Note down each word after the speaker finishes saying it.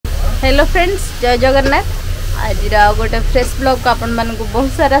Hello friends, जय जगन्नाथ। आज गोटे फ्रेश ब्लॉग को आपण मानक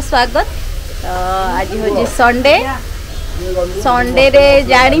बहुत सारा स्वागत। आज हूँ संडे। संडे रे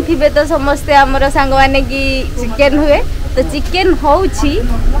जानी थिबे तो समस्ते आमर सांग माने कि चिकेन हुए, तो चिकेन होउछि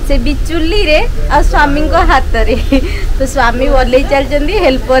से बिचुली रे आ स्वामी को हाथ रे। तो स्वामी बोले चलचंदी,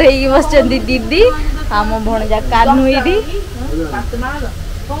 हेल्पर हे बसचंदी दीदी आम भणजा कान्हुईदी।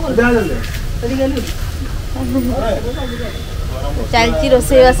 चलती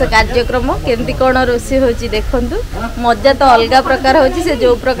रोषेईवास कार्यक्रम केमती कौन रोषे हो देखु। मजा तो अलग प्रकार हो,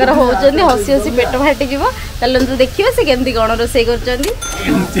 जो प्रकार होती हसी हसी पेट फाटी जीव। चलतु देखिए से केमती कौन रोषे कर।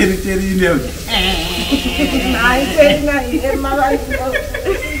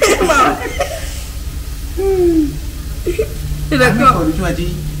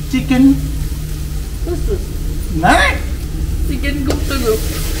 चिकेन चिकेन चिकेन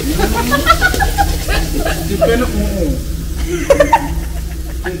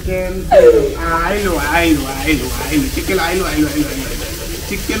चिकेन आइलो आइलो आइलो आइलो चिकेन आइलो आइलो आइलो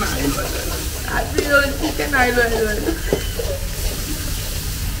चिकेन आइलो आइलो चिकेन आइलो आइलो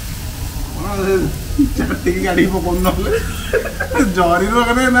चटकी गाड़ी पकोन नले जरी रो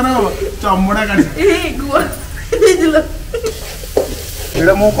कने ना चमड़ा गाड़ी ए गुआ दिलो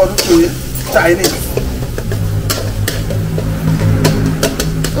एडा मो करू छु चाइनीज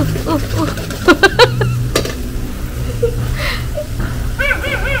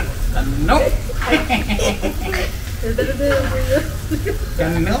No.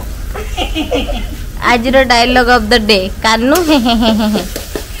 No. आज रो dialogue of the day कान्नू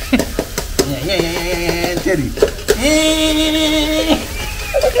cherry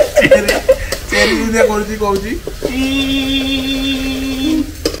cherry they Karji कहूजी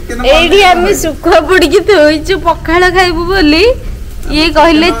AD हम सुखा पड़ी के थोइछु पखाळ खाइबु बोली ये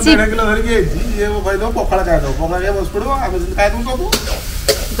कहले चिकेन किलो धर के ये कहि दो पखाळ खाइ दो पखाळ के बस पड़ो हम खाइ दूं सब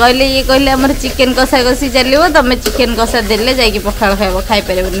कहले ये कहले हमर चिकेन कषा कषि चलियो तमे चिकेन कषा देले जाई कि पखाळ खाइबो खाइ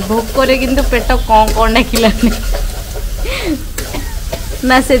परबनी भोक करे किंतु पेट कोन डाकिलानी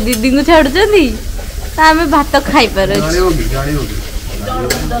ना से दीदी को छाड़ जंदी ता हमें भात खाइ परछ जानी होगी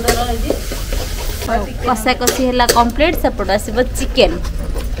कषा कषि हला कंप्लीट सपोर्ट आसीबो चिकेन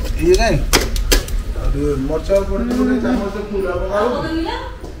ये काय अरे मरचा पड़ती बोले चामच से फूल पकाओ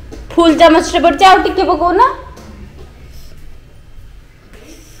फूल चामच से पड़ जाओ टिके पको ना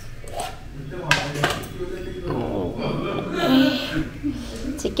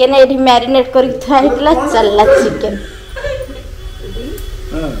चिकेन एठी मैरिनेट करके थाइतला चलला चिकेन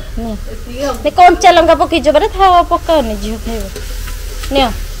ने कौन चलंगा पकी जो बरे था पका ने जियो खाइबो ने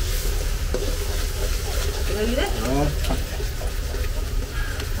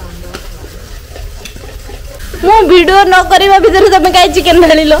मु वीडियो न करबा भीतर तमे काई चिकेन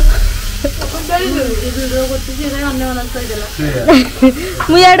ढालिलो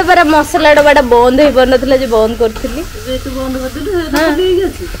मु याड पर मसाला डबाडा बंद होई बनथला जे बंद करथली जे तू बंद करथली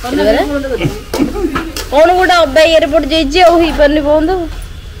कोन गोडा अबे एयरपोर्ट जाई जे ओही पनी बंद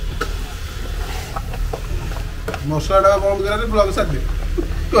मसाला डबा बंद करे ब्लॉग साथ दे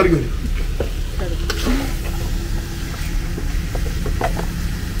करी करी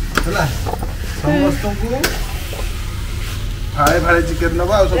हला समस्त को फाळे फाळे चिकेन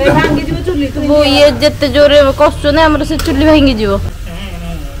नबा सब भांगी जीव चुल्ली वो ये जत्ते जोरे कष्ट ने हमर से चुल्ली भांगी जीव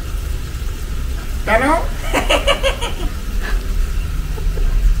कानो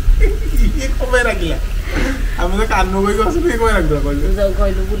ये को मेरा किला हम तो कानो कोई को से को रख दो कोई जाओ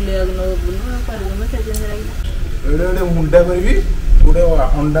कहलो बुले अगनो बुनो करबो ना से जने एडे एडे हुंडा करबी गोटे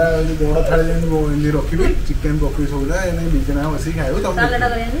अंडा बड़ थाली जे रखिबी चिकेन पकई सबला एने बिजना बसी खाइबो तम सालाडा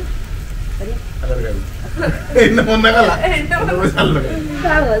करयानी अगर खाइबो इन मन कला तो साल लगे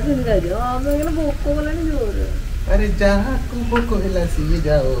खावा सुन गयो अब एने भोको गलानी जोर अरे जहां को भोको हेला सी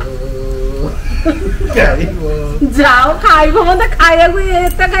जाओ खाइबो जाओ खाइबो मते खाया को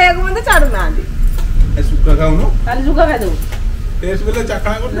एते खाया को मते छाडू ना दी ए सुक्का खाउनो काली सुखा खा दो टेस्ट बेले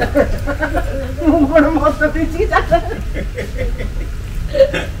चाखणा कर मु कोन मत पिची चाखा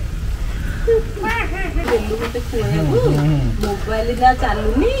देलु मते खुएबो मोबाइल ना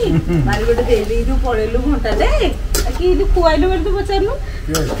चालुनी मारी गोटे दे देई जो पळेलु घंटा दे कि तू खुआइलु बेल तू बचारनु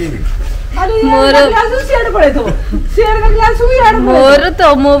मोर ग्लास शेड पळे तो शेड का ग्लास हुई यार मोर तो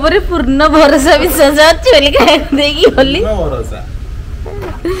मो परे पूर्ण भरोसा विश्वास अछि बोली कह देगी बोली भरोसा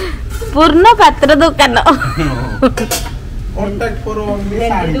पूर्ण पात्र दुकान कांटेक्ट करो ओनली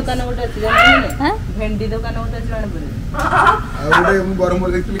साड़ी दुकान गोटे अछि जाने हां भेंडी दुकान गोटे अछि जाने परे आ गोटे हम बरमर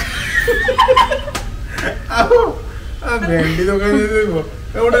देखली आ भेंडी दुकान देखो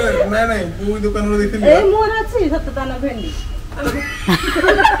गोटे ना नहीं पूरी दुकान रो देखली ए मोर अछि सतताना भेंडी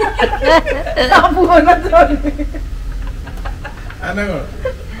आप कोन चली आना कोन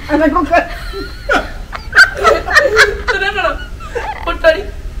ଆମେ କଣ ତୁରେ କଣ ପୋଟଳି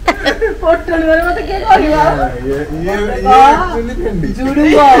ପୋଟଳି ମାନେ ମତେ କିଏ କହିବ ये एक्चुअली भेंडी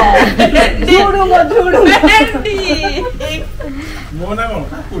ଝୁଡୁଙ୍ଗ ଭେଣ୍ଡି मो ना कोन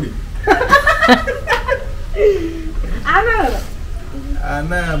काकुड़ी ଆମେ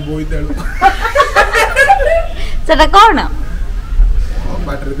आना बोईताळू ସେଟା କଣ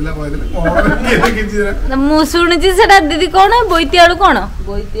बाटरे दिला कहि दिले कोन ये किछि रा ମୁଁ ଶୁଣିଛି ସେଟା ଦିଦି କଣ ବୋଇତିଆଳୁ କଣ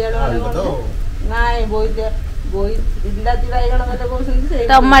ବୋଇତିଆଳୁ ନାଇଁ ବୋଇ ବିଲାତି ବାଇଗଣ କଥା କହୁଛନ୍ତି ସେ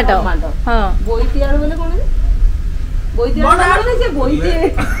ଟମାଟୋ ହଁ ବୋଇତିଆଳୁ ବୋଲେ କଣ ଯେ ବୋଇତିଆଳୁ ମାନେ ସେ ବୋଇତି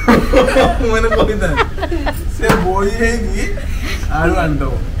मैंने कहिदा से बोई हेगी आळू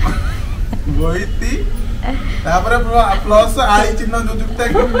आंडो बोईती तापर प्लस आई चिन्ह जो जुक्ता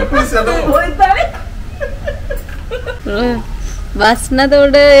कि सेडो ବୋଇତାଳୁ ବାସ୍ନା ତ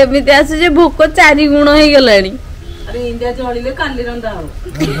ଗୋଟେ ଏମିତି ଆସୁଛି ଭୋକ 4 ଗୁଣ ହେଇଗଲାଣି ଆରେ ଇଣ୍ଡିଆ ଚଳିଲେ କାଲି ରନ୍ଧା ହବ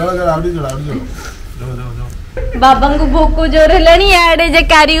ବାବାଙ୍କୁ ଭୋକ ଜୋର ହେଲାଣି ଇଆଡେ ଯେ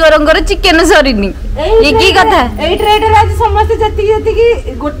କାରିଗରଙ୍କର ଚିକେନ ସରିନି ଏ କି କଥା ଏଇ ଟ୍ରେରେ ଆଜି ସମସ୍ତେ ଯେତିକି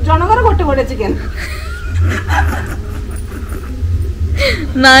ଜଣଙ୍କର ଗୋଟେ ଚିକେନ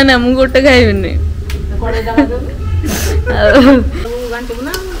ନା ନା ମୁଁ ଗୋଟେ ଖାଇବିନି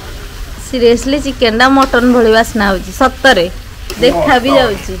ସିରିୟସଲି ଚିକେନ ଟା ମଟନ ଭଳି ବାସ୍ନା ହଉଛି ସତରେ ଦେଖା ବି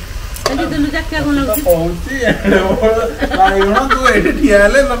ଯାଉଛି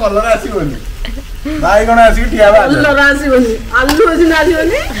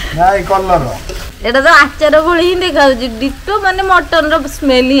ଏଟା ତ ଆଚାର ଭଳି ହିଁ ଦେଖାଯାଉଛି ଡିଟୋ ମାନେ ମଟନ ର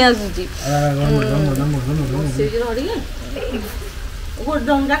ସ୍ମେଲ ହିଁ ଆସୁଛି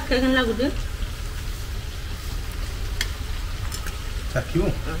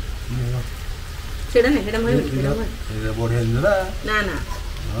ସେଟା ନାହିଁ ସେଟା ବଢିଆ ନା ନା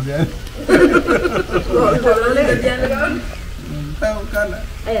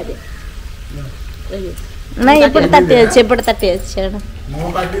ନାଇଁ ଏପଟେ ତାଟି ଅଛି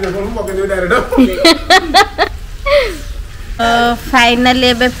फाइनाली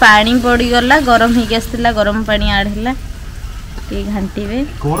एबे पानी पड़ीगला गरम हो आसला गरम पानी आड है ये घांटीबे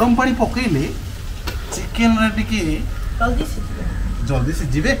गरम पानी पकईले चिकेन रे टिके जल्दी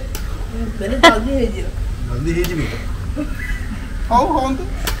सिझिबे जल्दी हे जिबे हाउ हाउ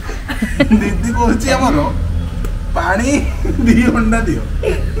दीदी कहछि हमर पानी 2 घंटा दियो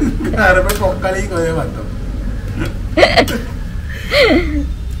घर पे पकाली कहे बात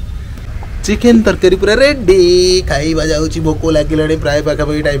चिकेन तरकारी पूरा रेडी खाइबा जाउची भोको लागिलाणी प्राय पाखा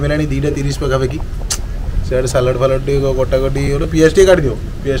पाखी टाइम हेलाणी 2:30 पाखा पाखी सेड सलाड फालाड टी गोटा गोटी और पियाज टी काट दियो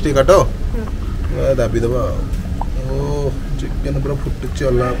पियाज टी काटो दाबी दबा ओ चिकेन पूरा फुट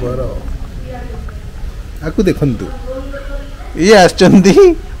चला पर आकु देखंतु ये आछंती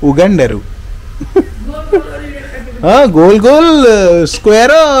उगांडारू हाँ गोल गोल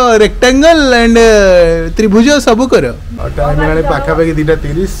स्क्वायर रेक्टेंगल एंड त्रिभुज सब कर टाइम हेलाणी पाखा पाखी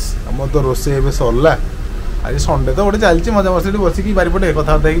 2:30 हम तो रोसे एबे सरला आज संडे तो गोटे चलती मजा मस्ती बसिकी बारिपटे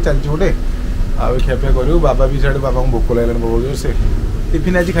कथबार्ता होगी चलती गोटे आउ खेपे करूँ बाबा भी साइड बाबा को भोक लगे बहुत जोर से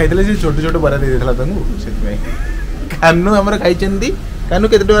टिफिन आज खाई से छोटे छोटे बरा दे से कानू आम खाई कानू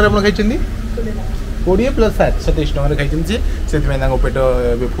के खाई 20 + 7 27 टकर खाई से पेट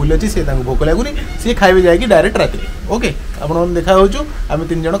फुल अच्छी से भोक लगुनि सी खाइबे जाकि डायरेक्ट रात ओके आप देखा हो आम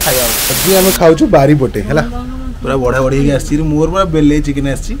 3 जन खाଇବା आज आम खाऊ बारिपटे है पूरा बढ़ा बढ़ी आसी मोर पूरा बेले चिकेन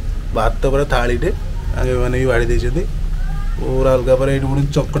आसी भात पूरा थालीटे मैंने भी बाड़ी देते पूरा अलगा पर ये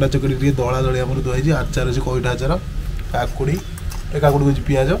चकटा चकटी दला दली आम दुआई आचार अच्छे कईटा आचार काकुड़ी काकुड़ी को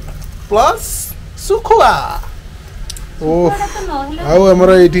पियाज प्लस सुखुआ आमर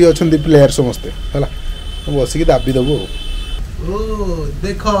ये अच्छा प्लेयर समस्ते है बसिक दाबी दबू ओ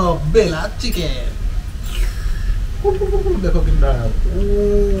देख बेला चिकेन देख कि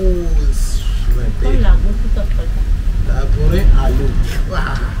आलू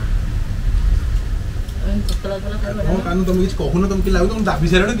कानू तुम किसी कहून तुम कि लागू तुम दाबी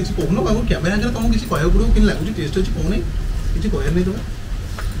सारे किसी कहून बाबू कैमेरा आगे तुमको किसी कहू पड़ो कि लागू टेस्ट अच्छी कहून किसी कह नहीं तुम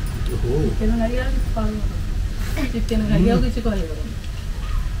चिकेन खाइया किसी कहले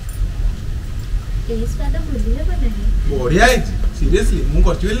बढ़िया है सीरियसली मु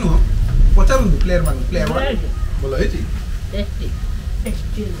करछि बेल नुह पचारु प्लेयर मान बोलो है जी टेस्टी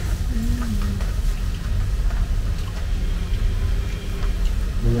टेस्टी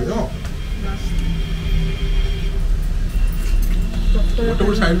बोलो दो तो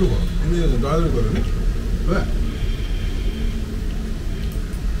साइड लो इन दाल करो ने बा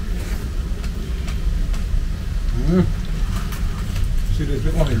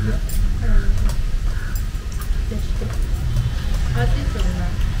सीरियसली कौन है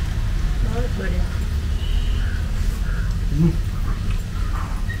बहुत बढ़िया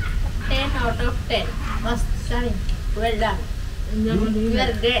out of 10. Must stunning. Well done. You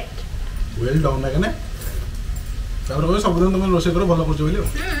are great. Well done ना तापर को सब दिन तुम रोसे करो भलो करछ बोलियो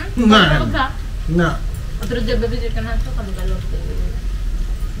ना ना अतर जब भी चिकन हाथ तो कम कर लो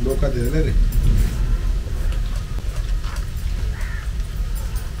धोखा दे दे रे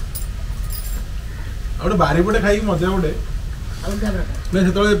आउट बारी पटे खाई मजा उडे अलगा बरा नै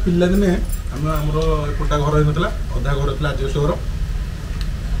सेतले पिल्ला दिने हमरो कोटा घर होई नथला अधा घर थला जे सोरो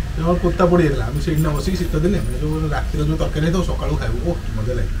तो कुत्ता पड़ी गेला हम सेना बसी शीत दिने जो रात रो जो तरकारी तो सकाळू खाइबो ओ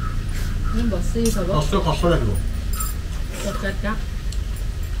मजा लागे नि बसी सब कष्ट कष्ट लागो तरकारीटा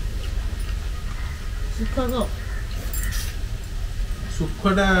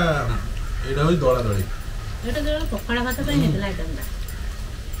सुखटा एडा होई दळा दळी एटा जो पकड़ा भात पे हेतला आइटमटा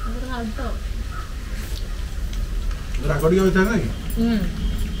अगर हाल तो रागडी होता ना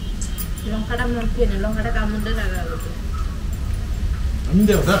लंकाटा मरके ने लंकाटा कामुंडे लागा लागो हम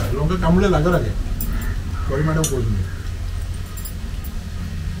देवता लंका कामुले लागा लागे कोई मैडम कोई नहीं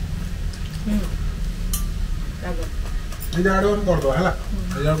लागो ए जाडो कर दो हला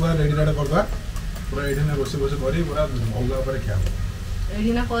ए जाडो रेडी डाडा कर दो पूरा एठी ना रोसे रोसे करी पूरा भोगा पर खा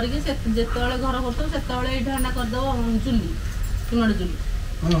एठी ना करी के से जेतळे घर करतो सेतळे एठी ना कर दो चुली सिमड़ चुली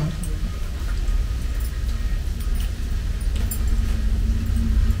हां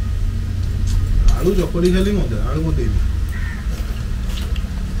आलू चपड़ी खाली मत आलू मत देबी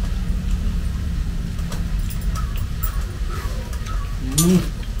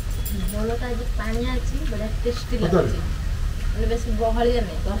बोलता जे पानी अछि बड़ा टेस्टी लागछि মানে বেশ বহলিয়া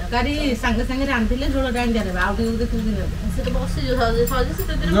নাই তরকারি সঙ্গে সঙ্গে রাঁধিলে ঝোল ডাইন দেবে আউ টিকে দেখু দিন সেটা বসে যে সহজে সহজে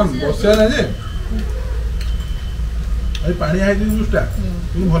সেটা দিন না বসে না যে এই পানি আই দিন জুসটা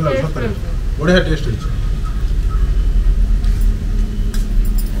কিন্তু ভালো লাগে সত্যি বড়িয়া টেস্ট হইছে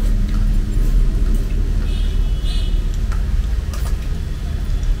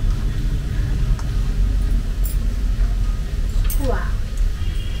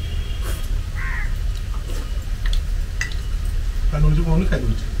मुझे कौन खाई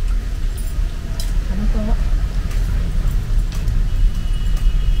मुझे हम तो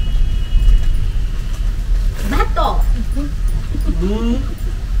भातो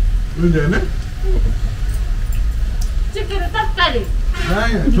मुझे ना चिकन तरकारी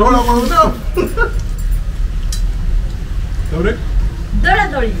नहीं झोला कौन तो तबरे दड़ा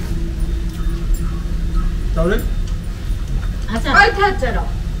दड़ी तबरे अच्छा ओइ था चलो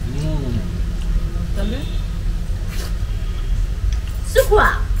तबरे सुखुआ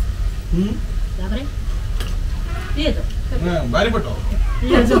तापरे ये तो ना बारी पटो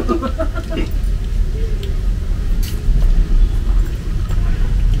ये जो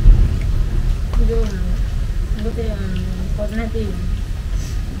गोटे करनाती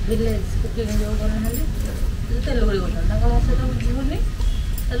विलेज कुकिंग जो करनाली तो तेल गुड़ी गोटा ताका भाषा तो बुझुनी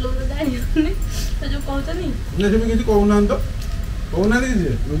तेल गुड़ी जानिनी तो जो कहतनी ने सेमी किछि कहउना तो कहउना दे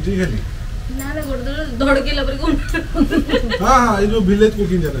जे रुचि खाली ना ना गोटे धड़केला पर कोन हां हां ये जो विलेज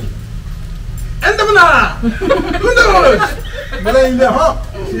कुकिंग चैनल एंत बना कुंदोस बोले इंदे हां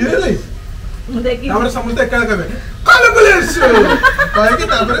सीरियसली देखि तापर समझते एकाल कबे कॉल पुलिस कहे कि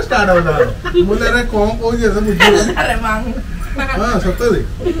तापर स्टार्ट होला बोले रे कोन को जे सब बुझ अरे मांग हां सत्य दे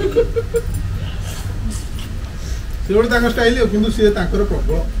सेउड ताका स्टाइल किंतु से ताकर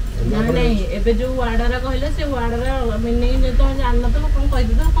प्रॉपर नहीं एबे जो वाडरा कहले से वाडरा मीनिंग जे तो जानना तो कोन कहि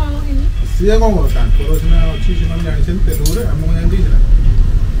दो कोन किनी सिया कोन ताकर सिना अछि सिना जानि छन तेलुगु रे हम जानि दिसला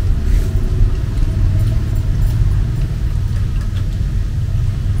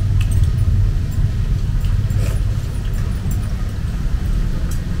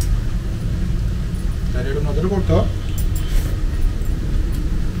तारेडो नजर करतो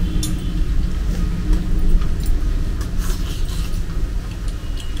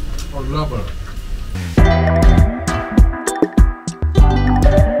अल्लाह पर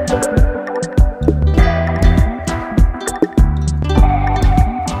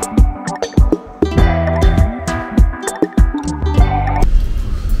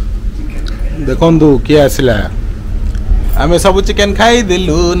देखु किए आसला आमे सब चिकन खाई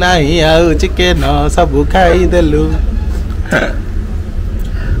देलु नाही आउ चिकन सब खाई देलु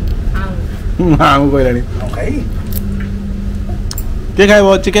हां कहलानी खाई के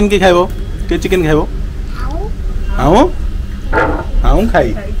खाइबो चिकन के खाइबो के चिकन खाइबो हाउ हाउ खाई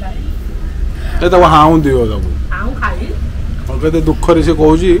ए तो हाउ दियो सब हाउ खाई और कते दुख रे से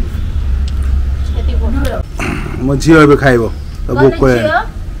कहूजी खेती बोलो मो झियो एबे खाइबो तो भूख को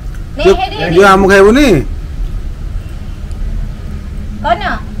जो हम खाइबो नी कोन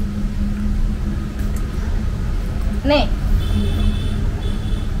ने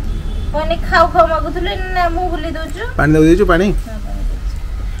कोन खाऊ खाऊ मागुथले ना मु भूली दोछु पानी दे देछु पानी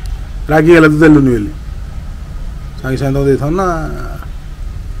रागी गला तो देलुनी बोली सांगे सांगे दे था ना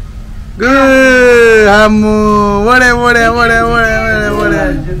हम बड़े बड़े बड़े बड़े बड़े बड़े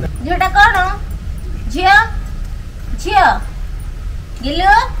झोटा कौन झियो झियो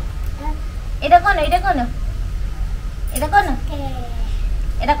गिलु एटा कौन एटा कौन एटा कौन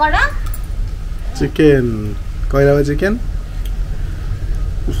एटा कौन चिकन कहला चिकन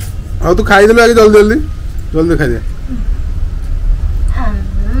ଆଉ ତୁ ଖାଇଦେଲୁ ଆगे ଜଲ୍ଦି ଜଲ୍ଦି ଜଲ୍ଦି ଖାଇଦେ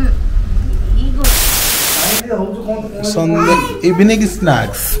इवनिंग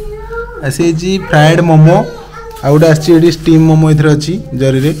स्नैक्स ऐसे जी फ्राइड मोमो आउ गोटे आसी स्टीम मोमो इधर अच्छी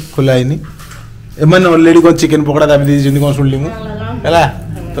जरी रे खोला है एम अलरेडी कौन चिकेन पकड़ा दाबी दी कौन शुणिली मुझे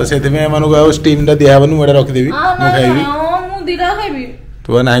तो से स्टीम टा दिहबन मुझे रखीदेवी मुझे खाइबी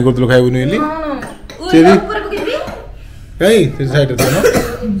तू ना करूँ खाइबुनि कहीं साइड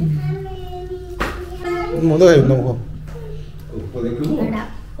ମୁଁ ତ ଖାଇବି ତମକୁ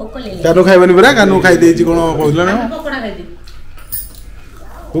କାନୁ ଖାଇବନି ପରା କାନୁ ଖାଇ ଦେଇଛି କଣ କହୁଥିଲା ନା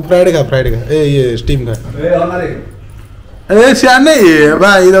ତୁ ଫ୍ରାଇଡେ ଖା ଏ ଇଏ ଷ୍ଟିମ୍ ଖା ଏ ସିଆନେ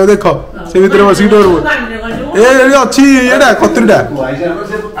ଭାଇ ତାକୁ ଦେଖ ସେ ଭିତରେ ବସିକି ଡରବୁ ଏ ଏଠି ଅଛି ଏଟା କତୁରୀଟା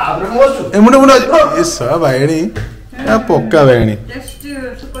ଏ ମୁଣ୍ଡ ମୁଣ୍ଡ ଏ ବାଇଗଣୀ ପକ୍କା ବାଇଗଣୀ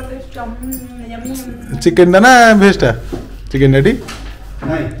ଚିକେନଟା ନା ଭେଜଟା ଚିକେନଟା ଏଠି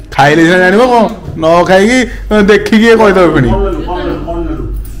ଖାଇଲେ ସିନା ଜାଣିବ କଣ ନ ଖାଇକି ଦେଖିକି କହିଦେବ ପୁଣି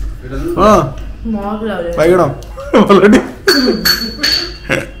ହଁ ବାଇଗଣ ଭଲଟି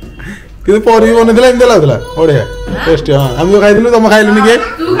କିନ୍ତୁ ପରିବି ବନେଇଥିଲା ଏମିତି ଲାଗୁଥିଲା ବଢିଆ ଟେଷ୍ଟି ହଁ ଆମେ ତ ଖାଇଥିଲୁ ତମେ ଖାଇଲୁନି କିଏ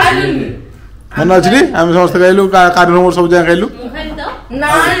ମନେ ଅଛି ଟି ଆମେ ସମସ୍ତେ ଖାଇଲୁ କାରୁ ମୋର ସବୁ ଯାକ ଖାଇଲୁ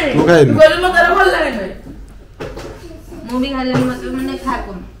ତୁ ଖାଇଲୁ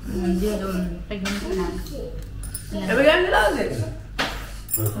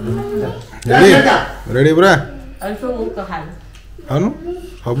रेडी पूरा हाँ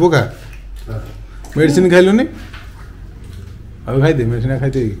सब खा मेडिसिन खाइलुनी अब खाई मेडिसिन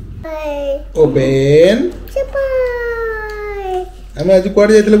खाई ओपेन आम आज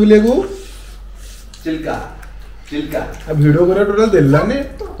कुआडे जाइथिले बुलियाकू चिल्का चिल्का वीडियो करे टोटल देलानी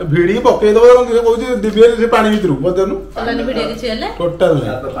तो भिडी पके दबो कहूची दिव्य से पानी भीतर बदनु टोटल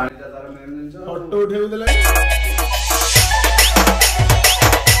फोटो उठेबे देला